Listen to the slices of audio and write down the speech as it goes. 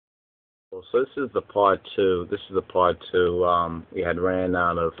So this is the part two. This is the part two. We had ran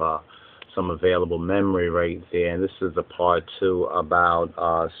out of some available memory right there, and this is the part two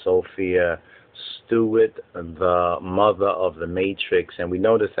about Sophia Stewart, the mother of the Matrix. And we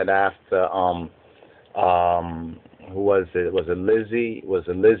noticed that after who was it? Was it Lizzie? Was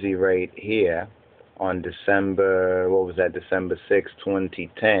it Lizzie right here on December? What was that? December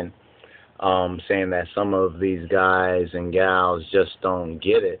 2010. Saying that some of these guys and gals just don't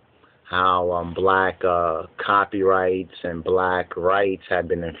get it, how black copyrights and black rights have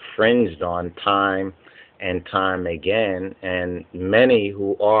been infringed on time and time again, and many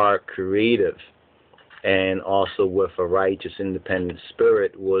who are creative and also with a righteous, independent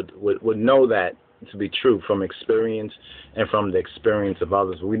spirit would know that to be true from experience and from the experience of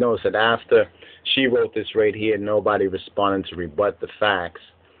others. We noticed that after she wrote this right here, nobody responded to rebut the facts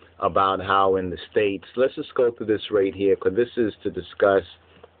about how in the States, let's just go through this right here, because this is to discuss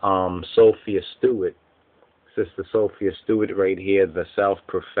Sophia Stewart, Sister Sophia Stewart right here, the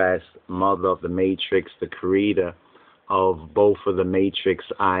self-professed mother of the Matrix, the creator of both the Matrix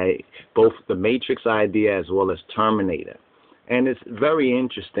idea as well as Terminator. And it's very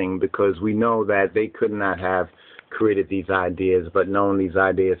interesting because we know that they could not have created these ideas, but knowing these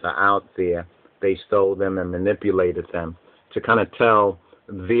ideas are out there, they stole them and manipulated them to kind of tell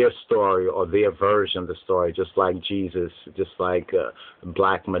their story or their version of the story, just like Jesus, just like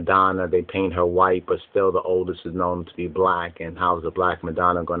Black Madonna. They paint her white, but still the oldest is known to be black. And how is a Black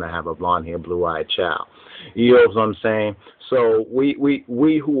Madonna going to have a blonde-haired, blue-eyed child? You know what I'm saying? So we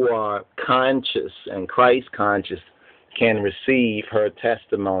who are conscious and Christ conscious can receive her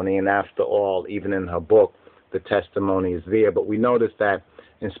testimony. And after all, even in her book, the testimony is there. But we notice that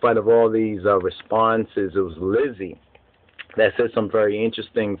in spite of all these responses, it was Lizzie that says some very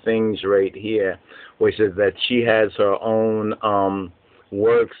interesting things right here, which is that she has her own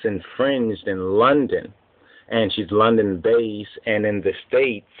works infringed in London, and she's London-based and in the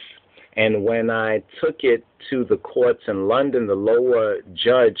States. And when I took it to the courts in London, the lower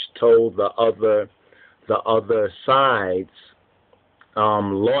judge told the other side's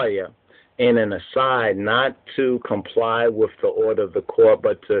lawyer in an aside not to comply with the order of the court,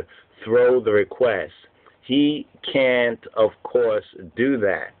 but to throw the request. He can't, of course, do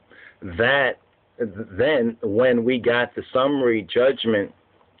that. Then when we got the summary judgment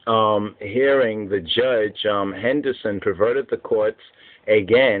hearing, the judge, Henderson, perverted the courts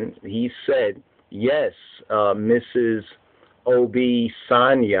again. He said, yes, Mrs. O.B.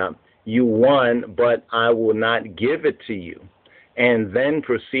 Sanya, you won, but I will not give it to you. And then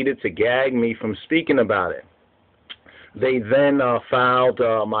proceeded to gag me from speaking about it. They then filed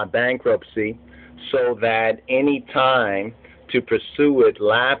my bankruptcy, so that any time to pursue it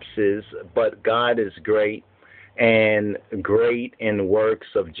lapses, but God is great and great in works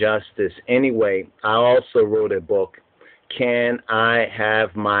of justice. Anyway, I also wrote a book, Can I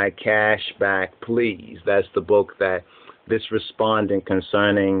Have My Cash Back, Please? That's the book that this respondent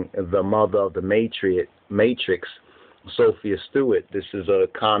concerning the mother of the Matrix, Sophia Stewart, this is a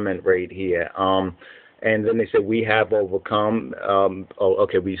comment right here. And then they said, we have overcome.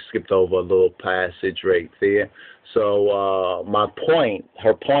 We skipped over a little passage right there. So my point,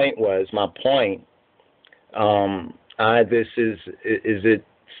 this is it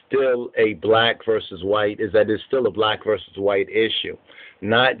still a black versus white? Is that it's still a black versus white issue,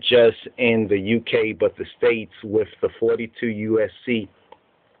 not just in the UK, but the States with the 42 USC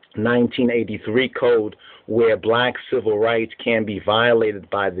 1983 code, where black civil rights can be violated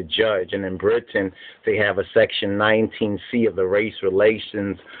by the judge. And in Britain, they have a section 19C of the Race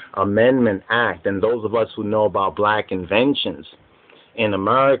Relations Amendment Act. And those of us who know about black inventions in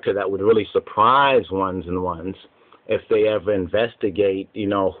America, that would really surprise ones and ones if they ever investigate,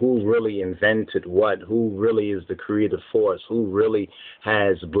 who really invented what, who really is the creative force, who really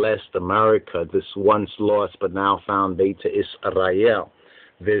has blessed America, this once lost but now found Beta Israel.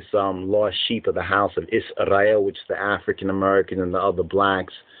 This lost sheep of the house of Israel, which the African American and the other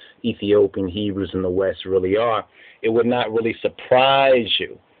blacks, Ethiopian Hebrews in the West really are, it would not really surprise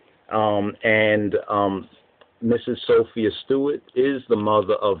you. Mrs. Sophia Stewart is the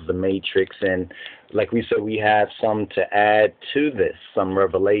mother of the Matrix, and like we said, we have some to add to this, some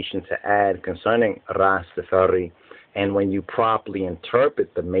revelation to add concerning Rastafari, and when you properly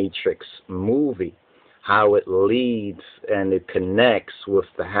interpret the Matrix movie, how it leads and it connects with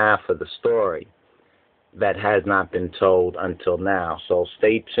the half of the story that has not been told until now. So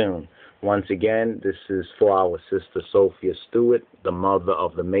stay tuned. Once again, this is for our sister Sophia Stewart, the mother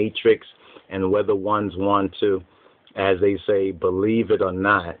of the Matrix, and whether ones want to, as they say, believe it or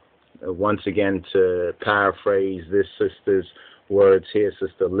not, once again, to paraphrase this sister's words here,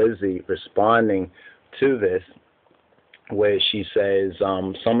 Sister Lizzie, responding to this, where she says,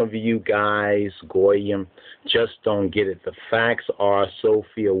 some of you guys, Goyim, just don't get it. The facts are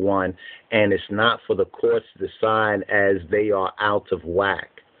Sophia won, and it's not for the courts to decide as they are out of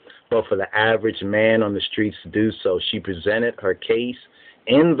whack, but for the average man on the streets to do so. She presented her case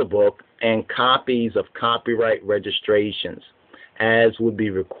in the book and copies of copyright registrations, as would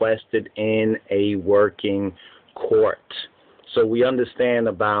be requested in a working court. So we understand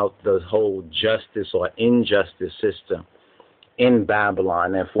about the whole justice or injustice system in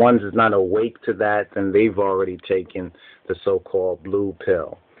Babylon. If one is not awake to that, then they've already taken the so-called blue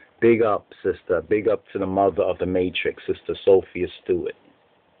pill. Big up, sister. Big up to the mother of the Matrix, Sister Sophia Stewart.